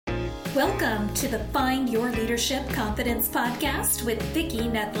Welcome to the Find Your Leadership Confidence podcast with Vicki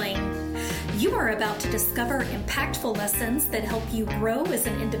Nedling. You are about to discover impactful lessons that help you grow as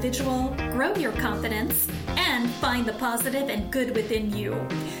an individual, grow your confidence, and find the positive and good within you,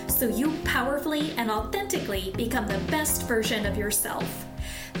 so you powerfully and authentically become the best version of yourself.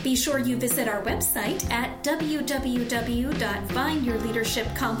 Be sure you visit our website at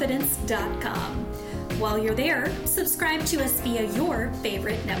www.findyourleadershipconfidence.com. While you're there, subscribe to us via your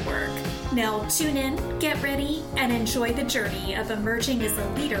favorite network. Now tune in, get ready, and enjoy the journey of emerging as a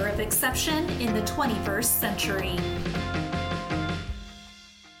leader of exception in the 21st century.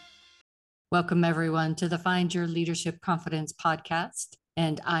 Welcome, everyone, to the Find Your Leadership Confidence podcast.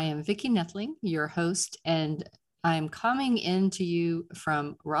 And I am Vicki Nedling, your host, and I'm coming in to you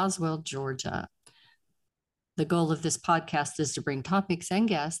from Roswell, Georgia. The goal of this podcast is to bring topics and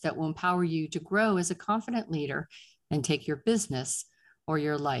guests that will empower you to grow as a confident leader and take your business or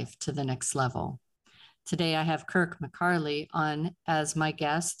your life to the next level. Today, I have Kirk McCarley on as my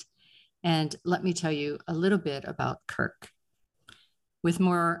guest, and let me tell you a little bit about Kirk. With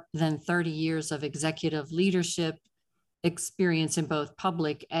more than 30 years of executive leadership experience in both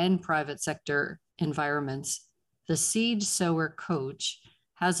public and private sector environments, the seed sower coach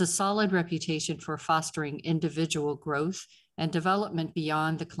has a solid reputation for fostering individual growth and development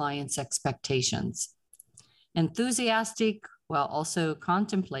beyond the client's expectations. Enthusiastic while also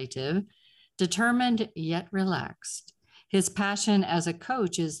contemplative, determined yet relaxed, his passion as a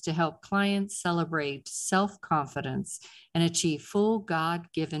coach is to help clients celebrate self-confidence and achieve full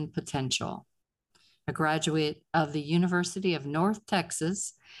God-given potential. A graduate of the University of North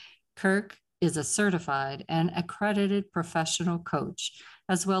Texas, Kirk is a certified and accredited professional coach,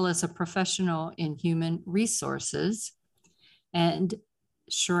 as well as a professional in human resources and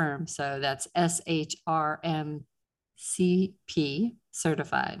SHRM, so that's SHRMCP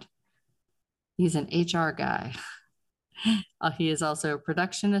certified. He's an HR guy. He is also a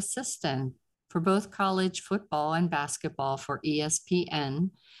production assistant for both college football and basketball for ESPN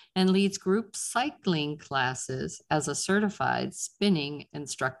and leads group cycling classes as a certified spinning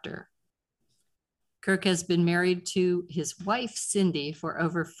instructor. Kirk has been married to his wife, Cindy, for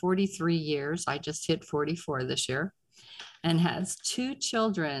over 43 years. I just hit 44 this year, and has 2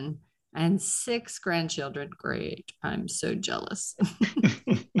 children and 6 grandchildren. Great. I'm so jealous.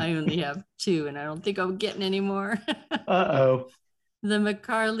 I only have 2, and I don't think I'm getting any more. Uh-oh. The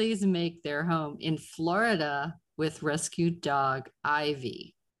McCarleys make their home in Florida with rescued dog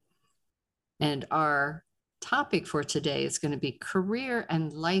Ivy. And our topic for today is going to be career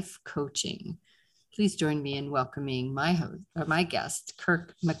and life coaching. Please join me in welcoming my guest,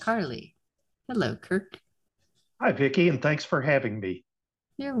 Kirk McCarley. Hello, Kirk. Hi, Vicki, and thanks for having me.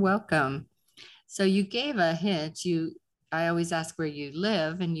 You're welcome. So you gave a hint. I always ask where you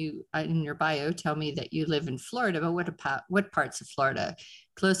live, and you in your bio tell me that you live in Florida. But what parts of Florida?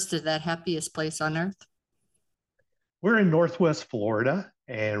 Close to that happiest place on earth? We're in Northwest Florida,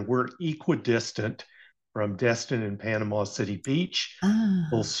 and we're equidistant from Destin and Panama City Beach.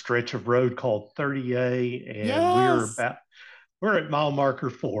 Little stretch of road called 30A, and yes. we're at mile marker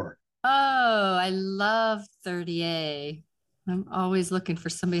 4. Oh, I love 30A. I'm always looking for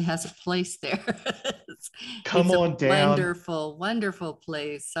somebody who has a place there. Come on down. Wonderful, wonderful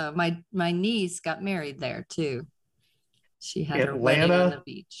place. My niece got married there too. She had her wedding on the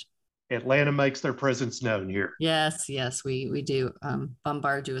beach. Atlanta makes their presence known here. Yes, we do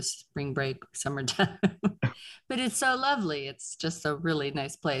bombard you with spring break, summertime. But it's so lovely. It's just a really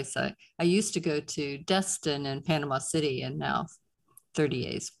nice place. I used to go to Destin and Panama City, and now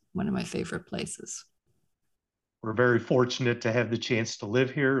 30A is one of my favorite places. We're very fortunate to have the chance to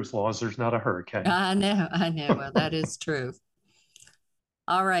live here as long as there's not a hurricane. I know. Well, that is true.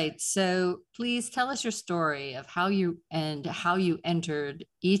 All right. So please tell us your story of how you entered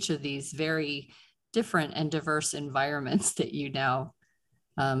each of these very different and diverse environments that you now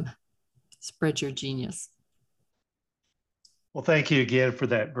spread your genius. Well, thank you again for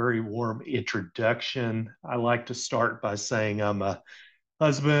that very warm introduction. I like to start by saying I'm a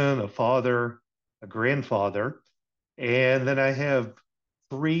husband, a father, a grandfather, and then I have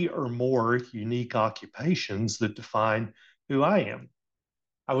 3 or more unique occupations that define who I am.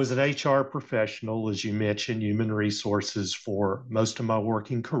 I was an HR professional, as you mentioned, human resources for most of my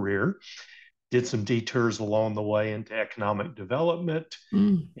working career. Did some detours along the way into economic development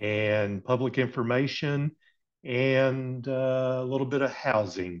and public information and a little bit of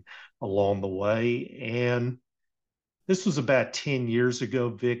housing along the way. And this was about 10 years ago,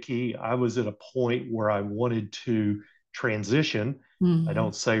 Vicki. I was at a point where I wanted to transition. I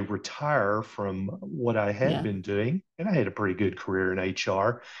don't say retire from what I had been doing. And I had a pretty good career in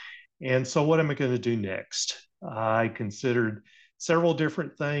HR. And so, what am I going to do next? I considered several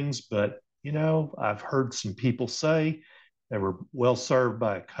different things, but I've heard some people say they were well served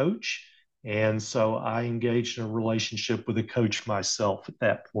by a coach. And so I engaged in a relationship with a coach myself at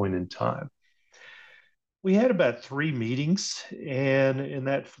that point in time. We had about 3 meetings, and in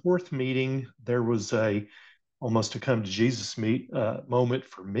that fourth meeting, there was a almost a come to Jesus moment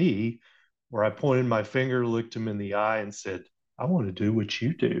for me, where I pointed my finger, looked him in the eye, and said, "I want to do what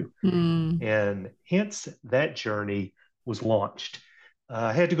you do." Mm. And hence that journey was launched.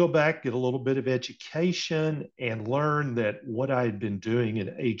 I had to go back, get a little bit of education, and learn that what I had been doing in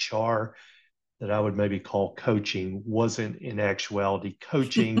HR that I would maybe call coaching wasn't in actuality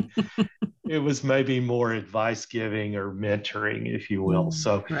coaching. It was maybe more advice giving or mentoring, if you will.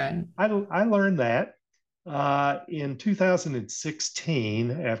 So Right. I learned that. In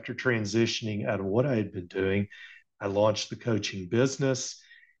 2016, after transitioning out of what I had been doing, I launched the coaching business.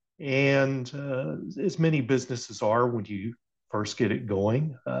 And as many businesses are when you first get it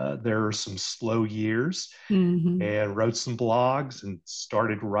going, there are some slow years, Mm-hmm. and wrote some blogs and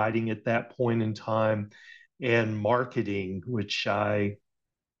started writing at that point in time, and marketing, which I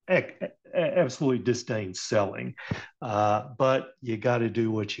absolutely disdain selling. But you got to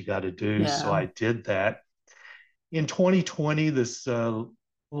do what you got to do. So Yeah. I did that. In 2020, this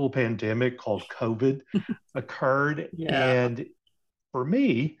little pandemic called COVID occurred. Yeah. And for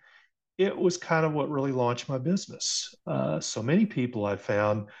me, it was kind of what really launched my business. So many people I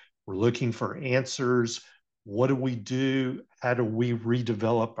found were looking for answers. What do we do? How do we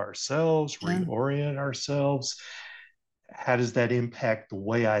redevelop ourselves, Yeah. reorient ourselves? How does that impact the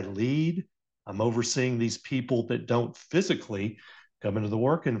way I lead? I'm overseeing these people that don't physically come into the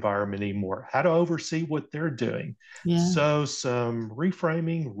work environment anymore. How to oversee what they're doing? Yeah. So some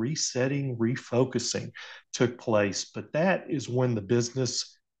reframing, resetting, refocusing took place. But that is when the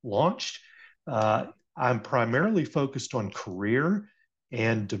business launched. Uh, I'm primarily focused on career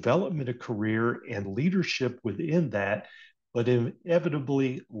and development of career and leadership within that. But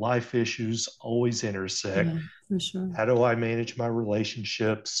inevitably, life issues always intersect. Yeah, for sure. How do I manage my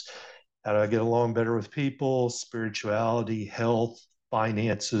relationships? How do I get along better with people? Spirituality, health,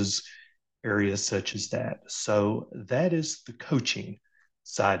 finances, areas such as that. So that is the coaching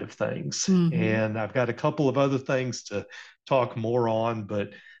side of things. Mm-hmm. And I've got a couple of other things to talk more on, but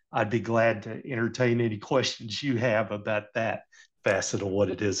I'd be glad to entertain any questions you have about that facet of what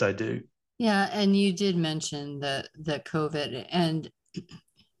it is I do. Yeah, and you did mention the COVID, and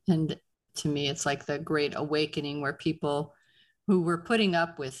to me it's like the great awakening where people who were putting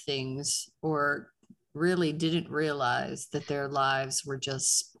up with things or really didn't realize that their lives were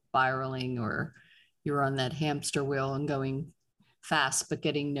just spiraling, or you're on that hamster wheel and going fast but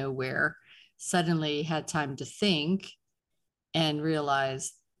getting nowhere, suddenly had time to think and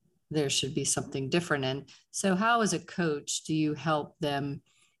realize there should be something different. And so how as a coach do you help them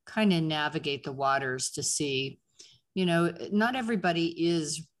kind of navigate the waters to see, not everybody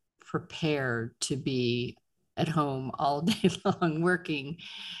is prepared to be at home all day long working,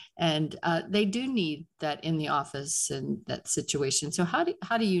 and they do need that in the office and that situation. So how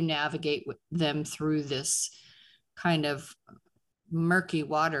do you navigate them through this kind of murky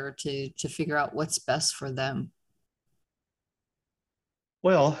water to figure out what's best for them?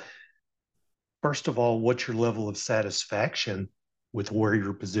 Well, first of all, what's your level of satisfaction with where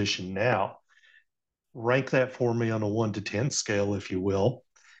you're positioned now? Rank that for me on a 1 to 10 scale, if you will.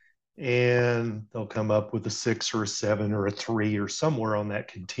 And they'll come up with a 6 or a 7 or a 3 or somewhere on that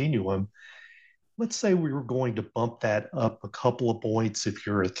continuum. Let's say we were going to bump that up a couple of points. If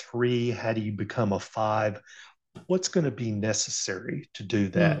you're a 3, how do you become a 5? What's going to be necessary to do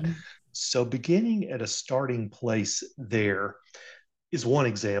that? Mm-hmm. So, beginning at a starting place there is one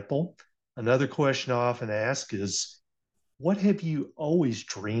example. Another question I often ask is, what have you always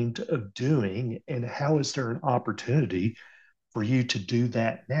dreamed of doing, and how is there an opportunity for you to do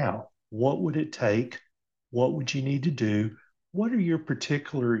that now? What would it take? What would you need to do? What are your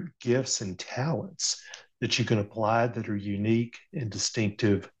particular gifts and talents that you can apply that are unique and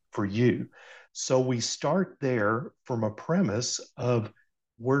distinctive for you? So we start there from a premise of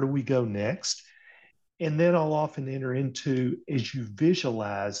where do we go next? And then I'll often enter into, as you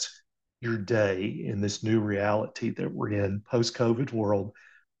visualize your day in this new reality that we're in, post COVID world,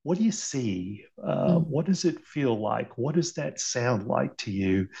 what do you see? What does it feel like? What does that sound like to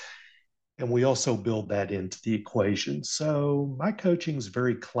you? And we also build that into the equation. So my coaching is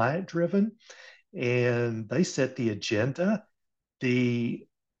very client driven, and they set the agenda. The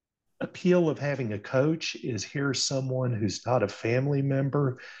appeal of having a coach is here's someone who's not a family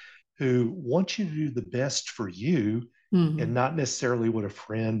member, who wants you to do the best for you and Mm-hmm. not necessarily what a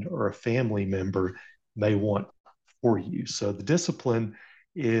friend or a family member may want for you. So the discipline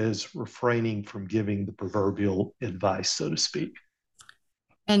is refraining from giving the proverbial advice, so to speak.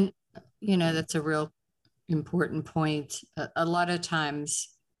 And, that's a real important point. A lot of times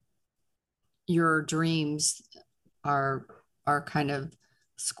your dreams are kind of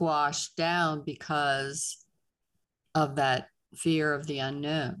squashed down because of that fear of the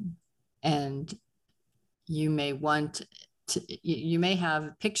unknown. And you you may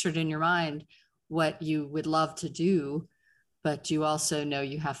have pictured in your mind what you would love to do, but you also know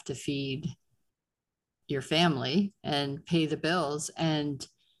you have to feed your family and pay the bills. And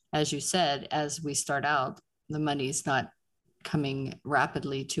as you said, as we start out, the money's not coming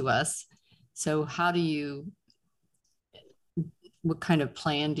rapidly to us. So what kind of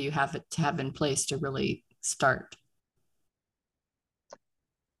plan do you have to have in place to really start?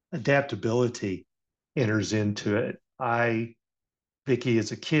 Adaptability enters into it. Vicki,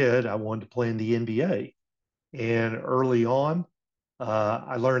 as a kid, I wanted to play in the NBA. And early on,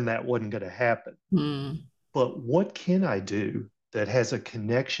 I learned that wasn't going to happen. Mm. But what can I do that has a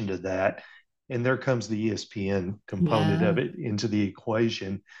connection to that? And there comes the ESPN component Yeah. of it into the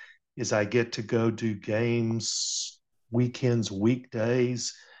equation. Is I get to go do games, weekends,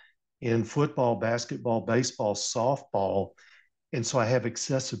 weekdays in football, basketball, baseball, softball. And so I have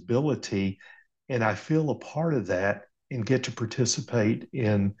accessibility and I feel a part of that and get to participate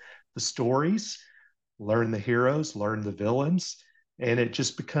in the stories, learn the heroes, learn the villains. And it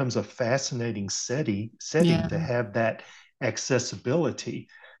just becomes a fascinating setting to Yeah. have that accessibility.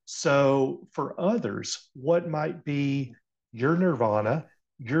 So, for others, what might be your nirvana,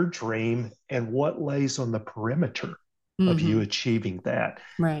 your dream, and what lays on the perimeter of you Mm-hmm. achieving that?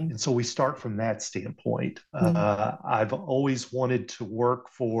 Right. And so we start from that standpoint. Mm. I've always wanted to work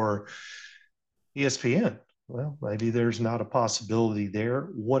for ESPN. Well, maybe there's not a possibility there.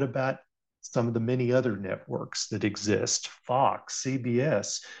 What about some of the many other networks that exist, Fox,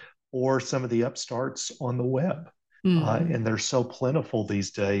 CBS, or some of the upstarts on the web? Mm-hmm. And they're so plentiful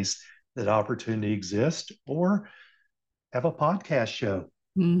these days that opportunity exists, or have a podcast show.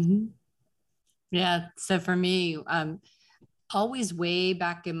 Mm-hmm. Yeah. So for me, always way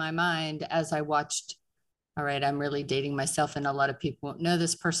back in my mind as I watched, all right, I'm really dating myself, and a lot of people won't know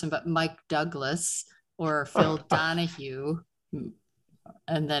this person, but Mike Douglas or Phil Donahue,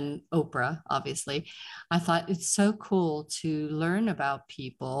 and then Oprah, obviously. I thought it's so cool to learn about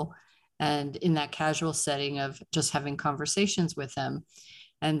people and in that casual setting of just having conversations with them.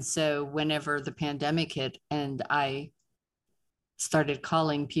 And so whenever the pandemic hit and I started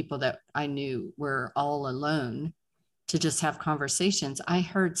calling people that I knew were all alone to just have conversations, I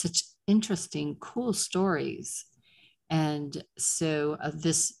heard such interesting, cool stories. And so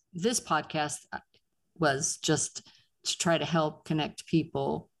this podcast was just to try to help connect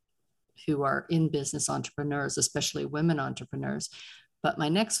people who are in business, entrepreneurs, especially women entrepreneurs. But my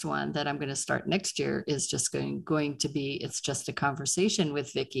next one that I'm going to start next year is just going to be, it's just a conversation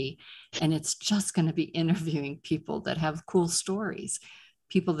with Vicki. And it's just going to be interviewing people that have cool stories,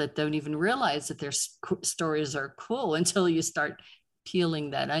 people that don't even realize that their stories are cool until you start peeling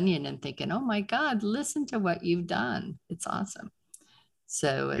that onion and thinking, oh my God, listen to what you've done. It's awesome.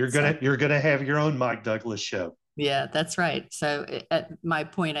 So You're it's, gonna have your own Mike Douglas show. yeah, that's right. So my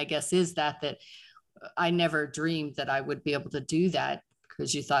point, I guess, is that I never dreamed that I would be able to do that,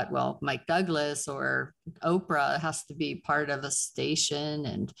 because you thought, well, Mike Douglas or Oprah has to be part of a station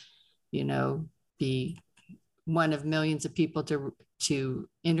and, be one of millions of people to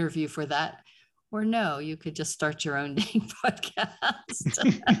interview for that. Or no, you could just start your own dang podcast.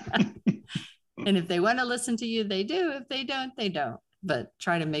 And if they want to listen to you, they do. If they don't, they don't. But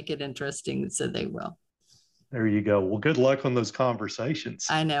try to make it interesting so they will. There you go. Well, good luck on those conversations.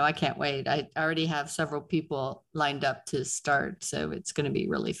 I know. I can't wait. I already have several people lined up to start. So it's going to be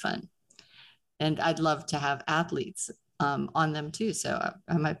really fun. And I'd love to have athletes on them too. So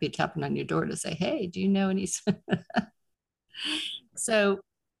I might be tapping on your door to say, hey, do you know any? So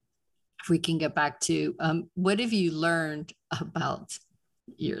if we can get back to what have you learned about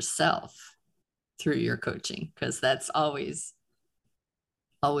yourself through your coaching? Because that's always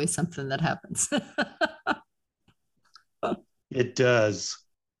something that happens. It does.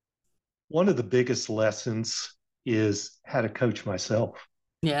 One of the biggest lessons is how to coach myself.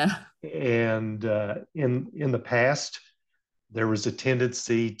 Yeah. And in the past, there was a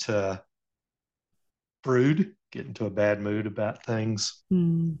tendency to brood, get into a bad mood about things,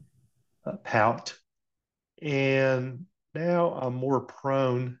 Mm. pout. And now I'm more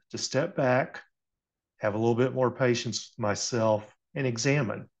prone to step back, have a little bit more patience with myself, and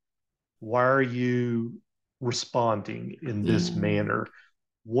examine, why are you responding in this Yeah. manner?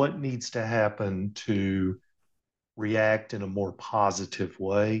 What needs to happen to react in a more positive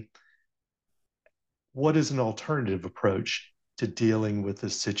way? What is an alternative approach to dealing with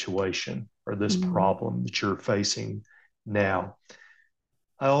this situation or this Mm. problem that you're facing now?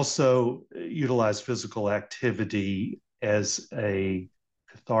 I also utilize physical activity as a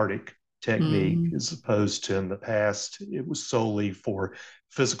cathartic technique, Mm. as opposed to in the past, it was solely for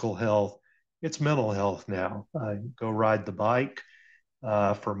physical health. It's mental health now. I go ride the bike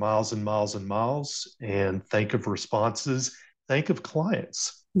for miles and miles and miles and think of responses, think of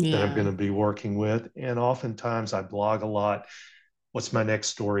clients that I'm going Yeah. to be working with. And oftentimes I blog a lot. What's my next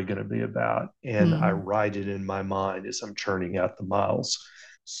story going to be about? And I Mm. write it in my mind as I'm churning out the miles.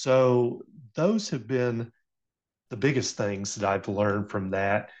 So those have been the biggest things that I've learned from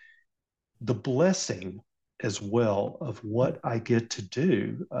that. The blessing as well of what I get to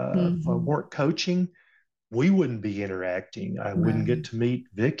do. If I Mm. weren't coaching, we wouldn't be interacting. I wouldn't Right. get to meet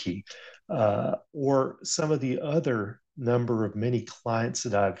Vicky or some of the other number of many clients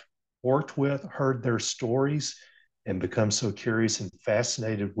that I've worked with, heard their stories, and become so curious and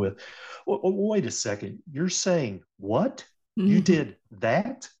fascinated with. Wait a second, you're saying what? You Mhm. did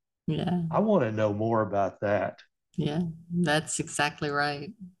that? Yeah. I want to know more about that. Yeah. That's exactly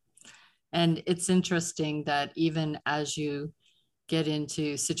right. And it's interesting that even as you get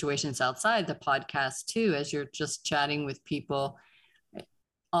into situations outside the podcast too, as you're just chatting with people,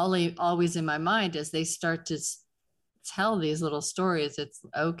 always in my mind as they start to tell these little stories, it's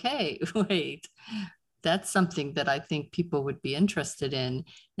okay, wait, that's something that I think people would be interested in.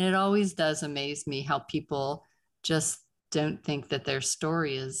 And it always does amaze me how people just don't think that their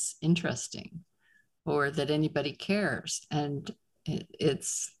story is interesting or that anybody cares. And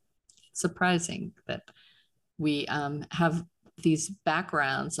it's surprising that we have these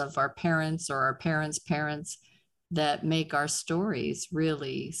backgrounds of our parents or our parents' parents that make our stories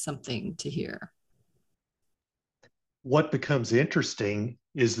really something to hear. What becomes interesting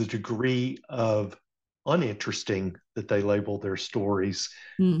is the degree of uninteresting that they label their stories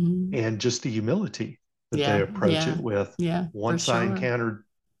Mm-hmm. and just the humility that they Yeah, approach it yeah, with. yeah, for Once I sure. encountered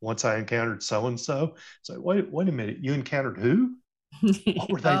once I encountered so and so, it's like, wait a minute, you encountered who? What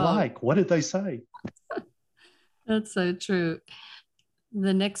were they Oh, like? What did they say? that's so true.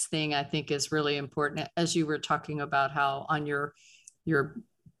 The next thing I think is really important, as you were talking about how on your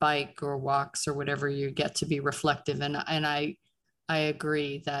bike or walks or whatever, you get to be reflective, and I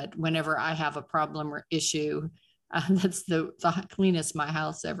agree that whenever I have a problem or issue, that's the cleanest my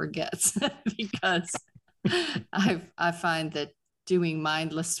house ever gets because I find that doing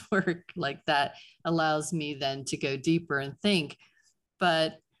mindless work like that allows me then to go deeper and think.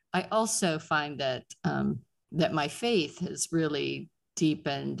 But I also find that that my faith has really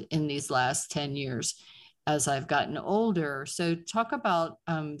deepened in these last 10 years as I've gotten older. So talk about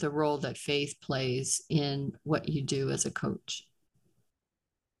the role that faith plays in what you do as a coach.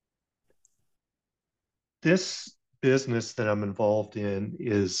 This business that I'm involved in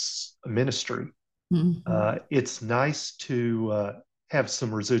is a ministry. Mm-hmm. It's nice to have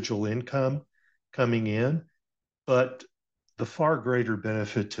some residual income coming in, but the far greater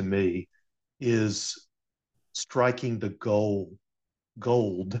benefit to me is striking the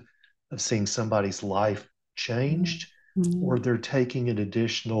gold of seeing somebody's life changed or Mm-hmm. they're taking an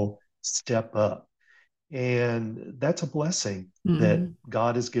additional step up. And that's a blessing that Mm-hmm.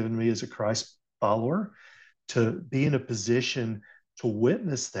 God has given me as a Christ follower to be in a position to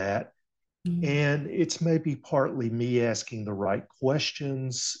witness that. And it's maybe partly me asking the right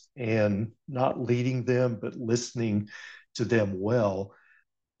questions and not leading them, but listening to them well.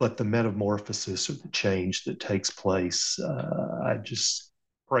 But the metamorphosis or the change that takes place, I just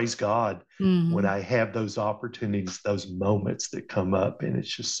praise God when Mm-hmm. I have those opportunities, those moments that come up, and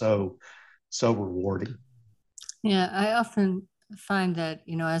it's just so rewarding. Yeah, I often find that,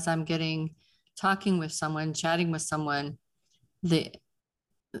 as I'm getting talking with someone, chatting with someone, the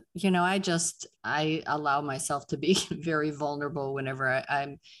I allow myself to be very vulnerable whenever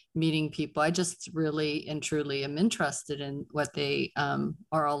I'm meeting people. I just really and truly am interested in what they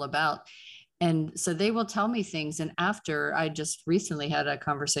are all about. And so they will tell me things. And after, I just recently had a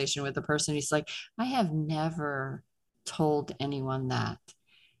conversation with a person, he's like, I have never told anyone that.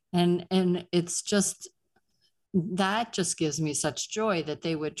 And it's just that just gives me such joy that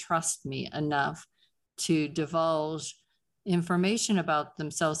they would trust me enough to divulge information about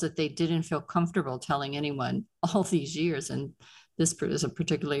themselves that they didn't feel comfortable telling anyone all these years. And this is a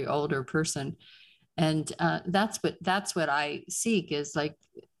particularly older person. And that's what I seek is like,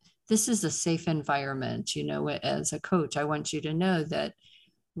 this is a safe environment. As a coach, I want you to know that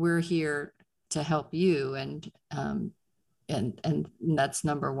we're here to help you, and that's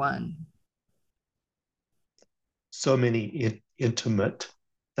number one. So many intimate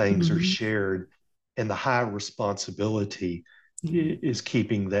things are Mm-hmm. shared, and the high responsibility is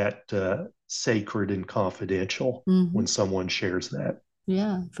keeping that sacred and confidential when someone shares that.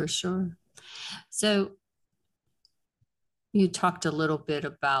 Yeah, for sure. So you talked a little bit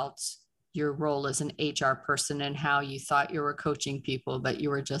about your role as an HR person and how you thought you were coaching people, but you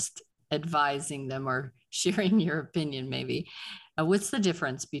were just advising them or sharing your opinion, maybe. What's the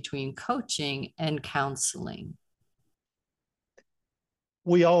difference between coaching and counseling?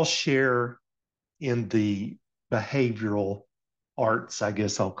 We all share in the behavioral arts, I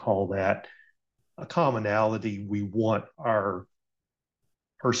guess I'll call that, a commonality. We want our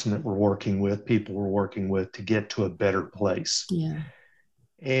person that we're working with, people we're working with, to get to a better place. Yeah.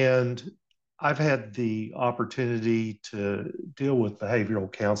 And I've had the opportunity to deal with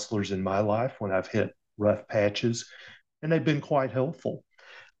behavioral counselors in my life when I've hit rough patches, and they've been quite helpful.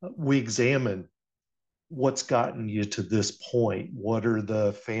 We examine what's gotten you to this point. What are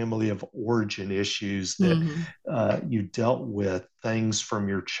the family of origin issues that you dealt with, things from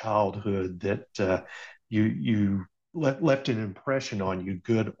your childhood that you left an impression on you,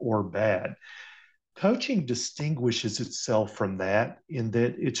 good or bad. Coaching distinguishes itself from that in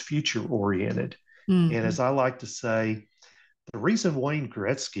that it's future oriented. And as I like to say, the reason Wayne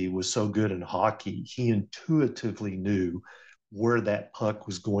Gretzky was so good in hockey, he intuitively knew where that puck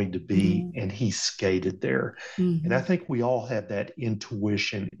was going to be and he skated there. And I think we all have that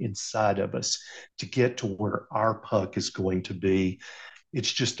intuition inside of us to get to where our puck is going to be.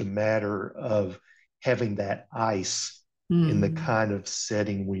 It's just a matter of having that ice in the kind of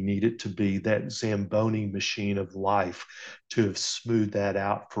setting we need it to be, that Zamboni machine of life to have smoothed that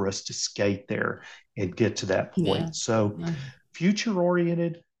out for us to skate there and get to that point. Yeah. So future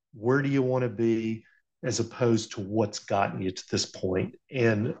oriented, where do you want to be, as opposed to what's gotten you to this point?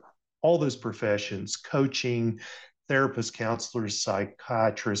 And all those professions, coaching, therapists, counselors,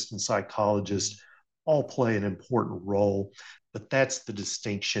 psychiatrists, and psychologists, all play an important role. But that's the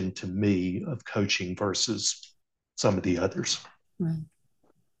distinction to me of coaching versus some of the others. Right.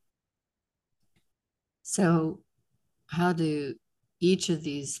 So how do each of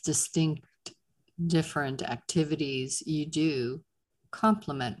these distinct different activities you do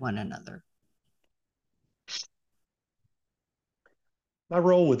complement one another? My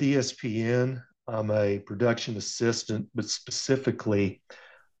role with ESPN, I'm a production assistant, but specifically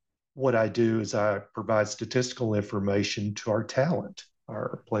what I do is I provide statistical information to our talent,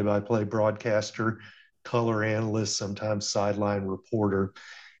 our play-by-play broadcaster, color analyst, sometimes sideline reporter.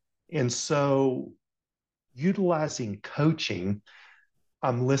 And so utilizing coaching,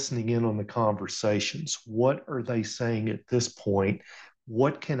 I'm listening in on the conversations. What are they saying at this point?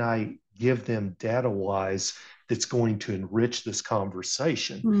 What can I give them data-wise that's going to enrich this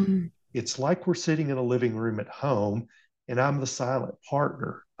conversation? It's like we're sitting in a living room at home and I'm the silent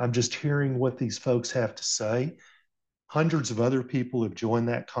partner. I'm just hearing what these folks have to say. Hundreds of other people have joined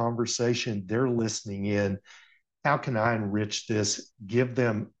that conversation. They're listening in. How can I enrich this, give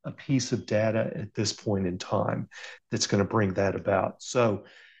them a piece of data at this point in time that's going to bring that about? So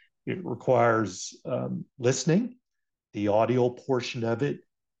it requires listening, the audio portion of it,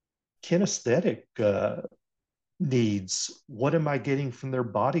 kinesthetic needs. What am I getting from their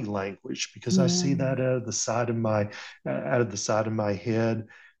body language? Because I see that out of the side of my head,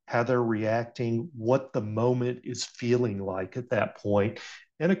 how they're reacting, what the moment is feeling like at that point.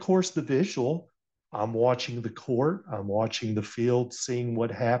 And of course, the visual. I'm watching the court, I'm watching the field, seeing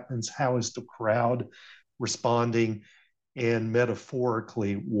what happens. How is the crowd responding? And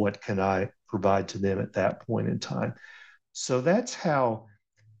metaphorically, what can I provide to them at that point in time? So that's how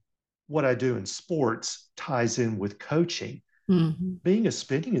what I do in sports ties in with coaching. Being a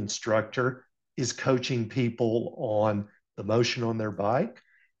spinning instructor is coaching people on the motion on their bike,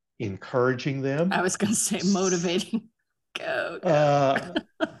 encouraging them. I was going to say motivating. Go.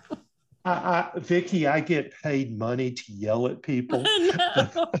 Vicki, I get paid money to yell at people.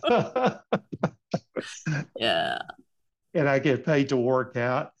 Yeah. And I get paid to work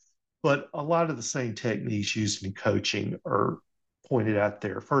out. But a lot of the same techniques used in coaching are pointed out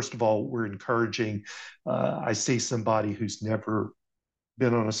there. First of all, we're encouraging. I see somebody who's never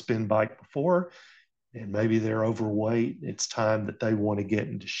been on a spin bike before, and maybe they're overweight. It's time that they want to get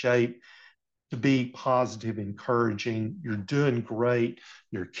into shape. To be positive, encouraging. You're doing great.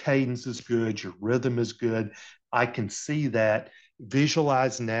 Your cadence is good. Your rhythm is good. I can see that.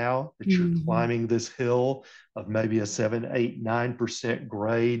 visualize now that you're Mm-hmm. climbing this hill of maybe a 7, 8, 9%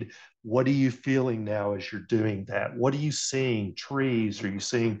 grade. What are you feeling now as you're doing that? What are you seeing? Trees? Are you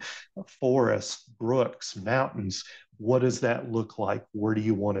seeing forests, brooks, mountains? What does that look like? Where do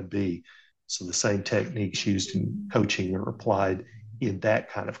you want to be? So the same techniques used in coaching are applied in that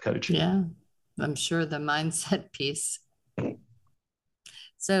kind of coaching. Yeah, I'm sure the mindset piece.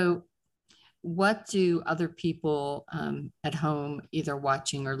 So what do other people at home, either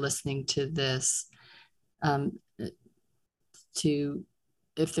watching or listening to this, um, to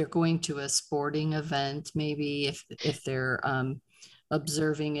if they're going to a sporting event, maybe if they're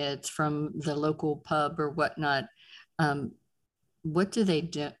observing it from the local pub or whatnot, what do they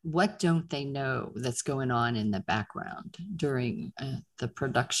do? What don't they know that's going on in the background during the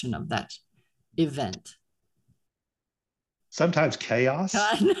production of that event? Sometimes chaos.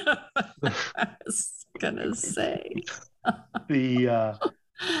 I know. I was gonna say The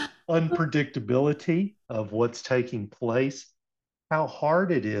unpredictability of what's taking place, how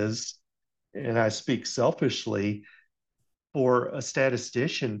hard it is, and I speak selfishly, for a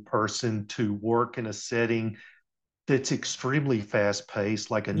statistician person to work in a setting that's extremely fast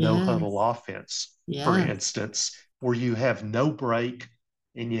paced, like a no huddle yes, offense, for yes, instance, where you have no break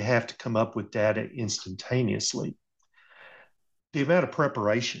and you have to come up with data instantaneously. The amount of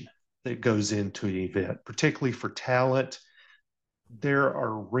preparation that goes into an event, particularly for talent, there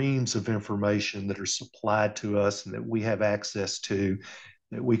are reams of information that are supplied to us and that we have access to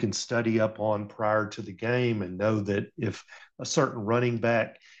that we can study up on prior to the game and know that if a certain running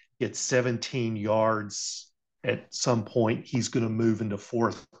back gets 17 yards at some point, he's going to move into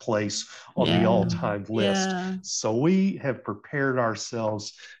fourth place on the yeah, all-time list. yeah, So we have prepared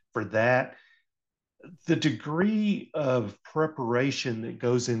ourselves for that. The degree of preparation that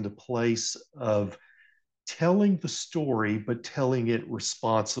goes into place of telling the story, but telling it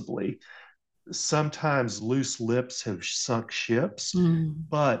responsibly. Sometimes loose lips have sunk ships, mm,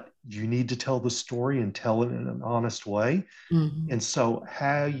 but you need to tell the story and tell it in an honest way. mm, And so,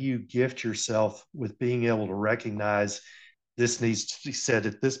 how you gift yourself with being able to recognize this needs to be said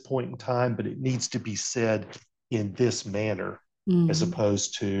at this point in time, but it needs to be said in this manner, as mm,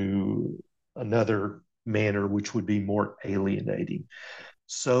 opposed to another manner, which would be more alienating.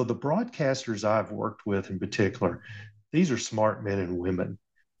 So the broadcasters I've worked with in particular, these are smart men and women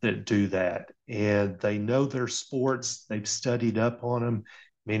that do that. And they know their sports, they've studied up on them.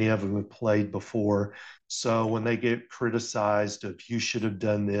 Many of them have played before. So when they get criticized of you should have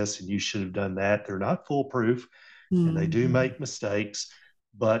done this and you should have done that, they're not foolproof and they do mm, make mistakes.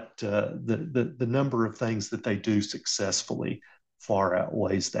 But the number of things that they do successfully far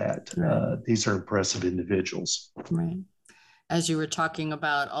outweighs that. right, These are impressive individuals. right. As you were talking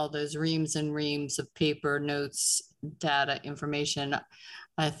about all those reams and reams of paper, notes, data, information,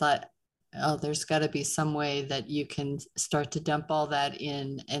 I thought, oh, there's got to be some way that you can start to dump all that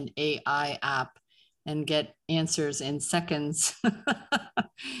in an AI app and get answers in seconds.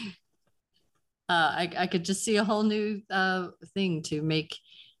 I could just see a whole new thing to make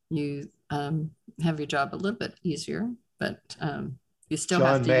you have your job a little bit easier, but you still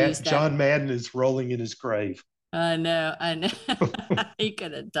have to use that. John Madden is rolling in his grave. I know. He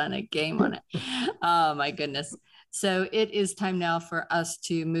could have done a game on it. Oh my goodness. So it is time now for us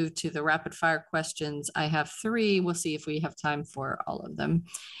to move to the rapid fire questions. I have 3. We'll see if we have time for all of them.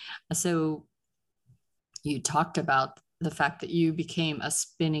 So you talked about the fact that you became a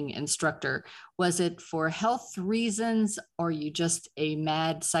spinning instructor. Was it for health reasons, or you just a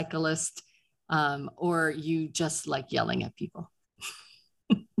mad cyclist, or you just like yelling at people?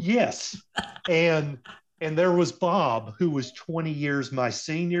 Yes. And there was Bob, who was 20 years my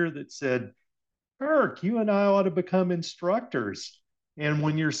senior, that said, Kirk, you and I ought to become instructors. And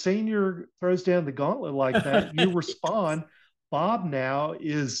when your senior throws down the gauntlet like that, you respond. Bob now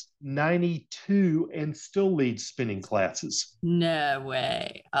is 92 and still leads spinning classes. No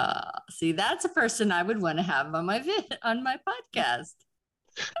way. See, that's a person I would want to have on my on my podcast.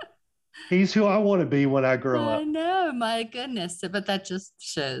 He's who I want to be when I grow up. I know, my goodness. But that just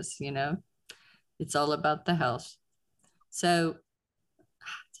shows, it's all about the health. So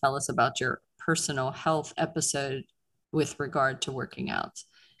tell us about your personal health episode with regard to working out.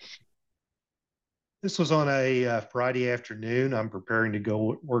 This was on a Friday afternoon. I'm preparing to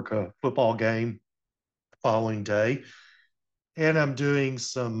go work a football game the following day. And I'm doing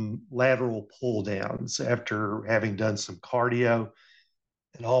some lateral pull downs after having done some cardio.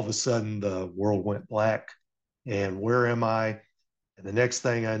 And all of a sudden, the world went black. And where am I? And the next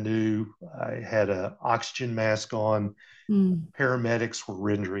thing I knew, I had an oxygen mask on. Paramedics were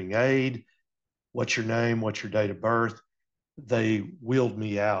rendering aid. What's your name? What's your date of birth? they wheeled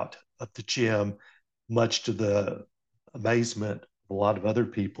me out of the gym, much to the amazement of a lot of other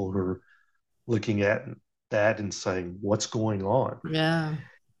people who are looking at that and saying, "What's going on?" Yeah.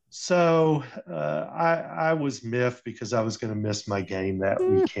 So I was miffed because I was going to miss my game that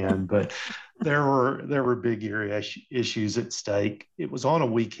weekend, but there were big area issues at stake. It was on a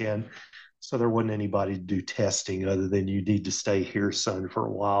weekend, so there wasn't anybody to do testing other than you need to stay here, son, for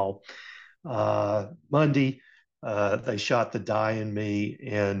a while. Monday, they shot the dye in me,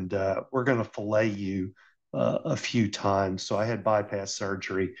 and we're going to fillet you a few times. So I had bypass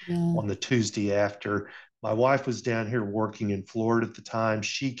surgery Yeah. on the Tuesday after. My wife was down here working in Florida at the time.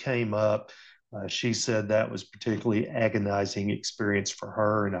 She came up. She said that was particularly agonizing experience for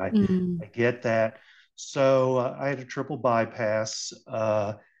her, and I get that. So I had a triple bypass.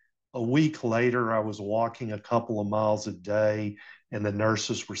 A week later, I was walking a couple of miles a day, and the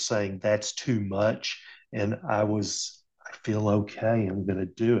nurses were saying that's too much. And I feel okay. I'm going to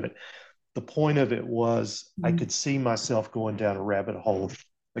do it. The point of it was I could see myself going down a rabbit hole of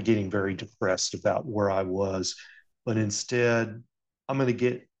getting very depressed about where I was. But instead, I'm going to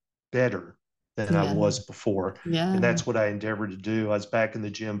get better than I Yeah. was before. Yeah. And that's what I endeavored to do. I was back in the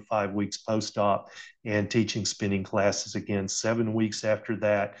gym 5 weeks post-op and teaching spinning classes again 7 weeks after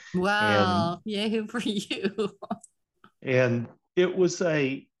that. And Wow. Yay for you. and it was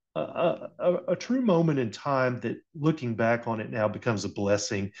a true moment in time that looking back on it now becomes a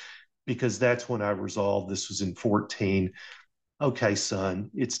blessing, because that's when I resolved, this was in 14. Okay, son,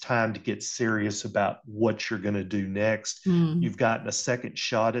 it's time to get serious about what you're going to do next. You've gotten a second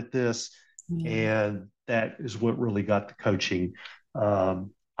shot at this. Yeah. And that is what really got the coaching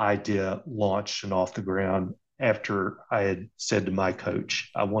idea launched and off the ground after I had said to my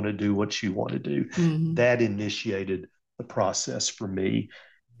coach, I want to do what you want to do. That initiated the process for me.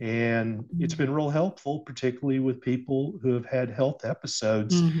 And it's been real helpful, particularly with people who have had health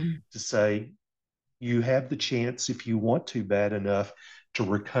episodes, to say, you have the chance, if you want to bad enough, to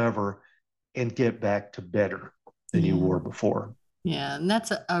recover and get back to better than you were before. Yeah. And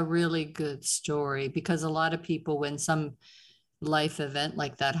that's a really good story, because a lot of people, when some life event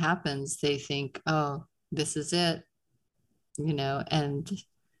like that happens, they think, oh, this is it, and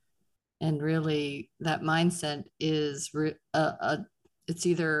really that mindset is it's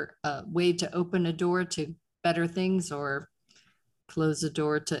either a way to open a door to better things or close the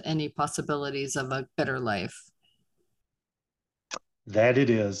door to any possibilities of a better life. That it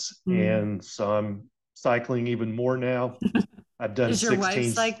is. And so I'm cycling even more now. I've done Is your wife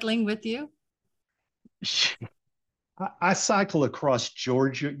 16. cycling with you? I cycle across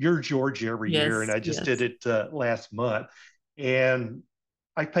Georgia, your Georgia, every year, and Yes, I just did yes. it last month. And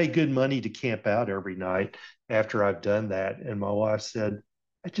I pay good money to camp out every night after I've done that. And my wife said,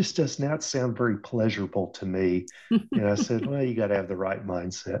 "It just does not sound very pleasurable to me." And I said, "Well, you got to have the right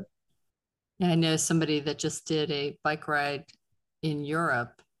mindset." I know somebody that just did a bike ride in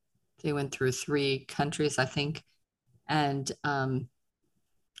Europe. They went through 3 countries, I think, and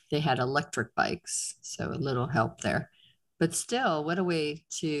they had electric bikes, so a little help there. But still, what a way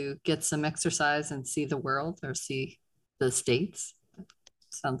to get some exercise and see the world or see the States.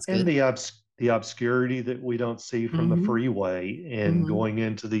 Sounds And good. the obscurity that we don't see from the freeway, and going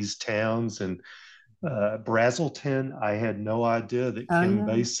into these towns. And Brazelton, I had no idea that Oh, Kim yeah.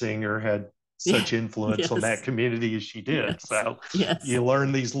 Basinger had Yeah. such influence on that Yes. community as she did. Yes. So Yes. you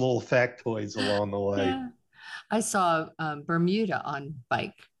learn these little factoids along the way. Yeah. I saw Bermuda on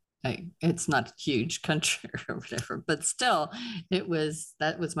bike. It's not a huge country or whatever, but still, that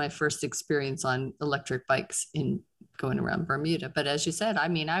was my first experience on electric bikes in going around Bermuda. But as you said, I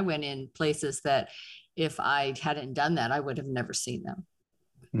mean, I went in places that if I hadn't done that, I would have never seen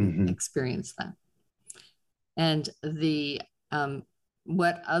them, experienced that. And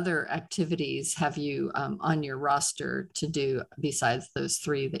what other activities have you on your roster to do besides those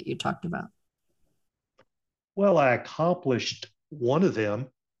 3 that you talked about? Well, I accomplished one of them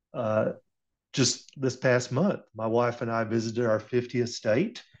just this past month. My wife and I visited our 50th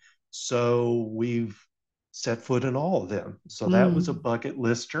state. So we've set foot in all of them. So that was a bucket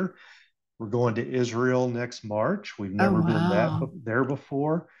lister. We're going to Israel next March. We've Oh, never been wow. there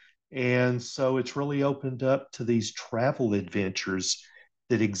before. And so it's really opened up to these travel adventures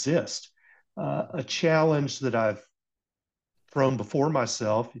that exist. A challenge that I've thrown before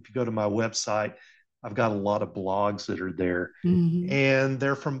myself, if you go to my website, I've got a lot of blogs that are there. And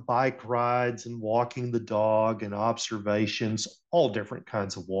they're from bike rides and walking the dog and observations, all different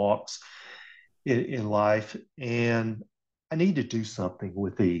kinds of walks in life. And I need to do something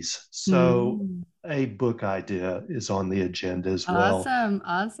with these. So a book idea is on the agenda as well. Awesome.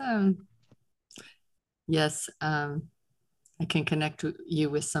 Awesome. Yes. I can connect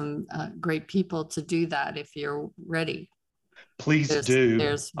you with some great people to do that if you're ready. Please do.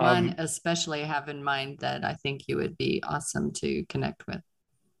 There's one especially I have in mind that I think you would be awesome to connect with.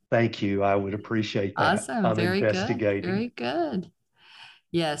 Thank you. I would appreciate that. Awesome. I'm Very investigating. good. Very good.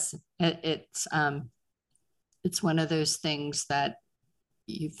 Yes, it's one of those things that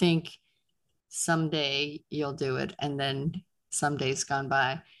you think someday you'll do it, and then some days gone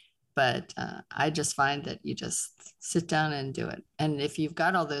by. But I just find that you just sit down and do it. And if you've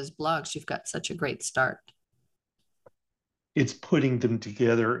got all those blogs, you've got such a great start. It's putting them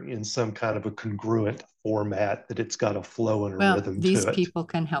together in some kind of a congruent format that it's got a flow and a rhythm to it. These people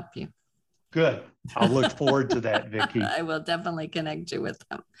can help you. Good. I'll look forward to that, Vicki. I will definitely connect you with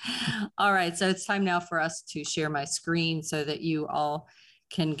them. All right. So it's time now for us to share my screen so that you all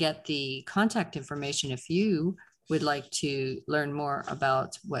can get the contact information if you would like to learn more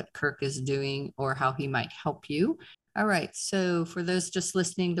about what Kirk is doing or how he might help you. All right. So for those just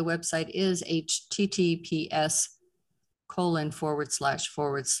listening, the website is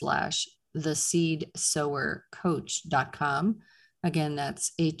https://theseedsowercoach.com. Again,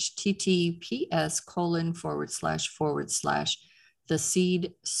 that's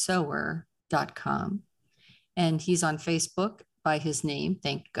https://theseedsower.com. And he's on Facebook by his name,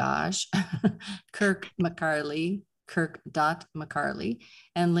 thank gosh, Kirk McCarley, Kirk.McCarley.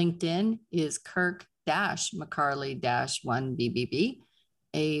 And LinkedIn is Kirk-McCarley-1BBB,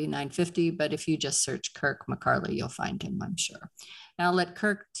 A950. But if you just search Kirk McCarley, you'll find him, I'm sure. Now I'll let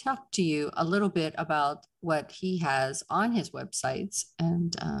Kirk talk to you a little bit about what he has on his websites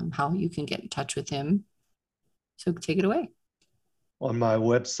and how you can get in touch with him. So take it away. On my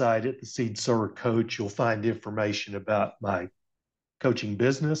website at the Seed Sower Coach, you'll find information about my coaching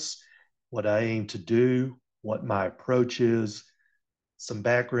business, what I aim to do, what my approach is, some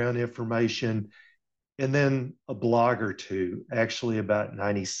background information, and then a blog or two, actually about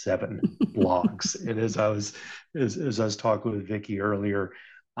 97 blogs. And as I was talking with Vicki earlier,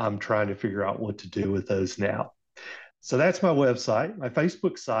 I'm trying to figure out what to do with those now. So that's my website. My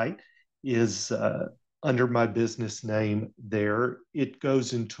Facebook site is under my business name there. It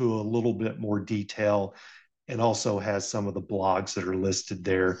goes into a little bit more detail and also has some of the blogs that are listed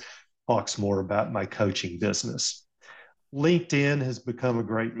there, talks more about my coaching business. LinkedIn has become a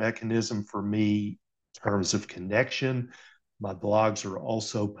great mechanism for me in terms of connection. My blogs are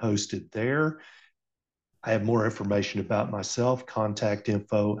also posted there. I have more information about myself, contact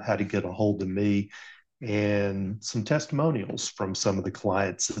info, how to get a hold of me, and some testimonials from some of the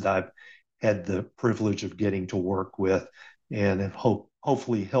clients that I've had the privilege of getting to work with and have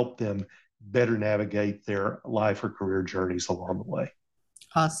hopefully helped them better navigate their life or career journeys along the way.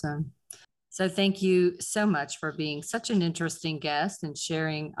 Awesome. So thank you so much for being such an interesting guest and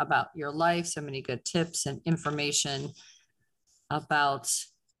sharing about your life, so many good tips and information about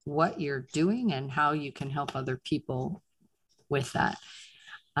what you're doing and how you can help other people with that.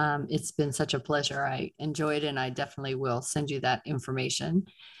 It's been such a pleasure. I enjoyed it, and I definitely will send you that information.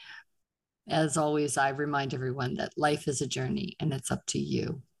 As always, I remind everyone that life is a journey and it's up to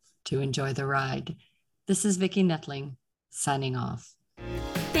you to enjoy the ride. This is Vicki Nettling signing off.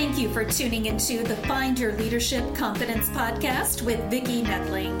 Thank you for tuning into the Find Your Leadership Confidence podcast with Vicki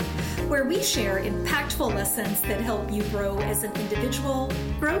Nettling, where we share impactful lessons that help you grow as an individual,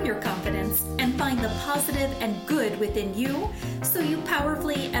 grow your confidence, and find the positive and good within you so you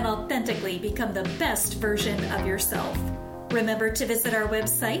powerfully and authentically become the best version of yourself. Remember to visit our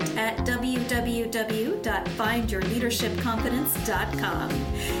website at www.findyourleadershipconfidence.com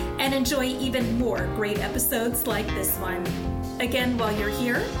and enjoy even more great episodes like this one. Again, while you're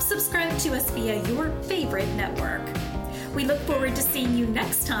here, subscribe to us via your favorite network. We look forward to seeing you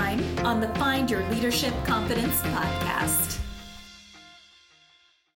next time on the Find Your Leadership Confidence podcast.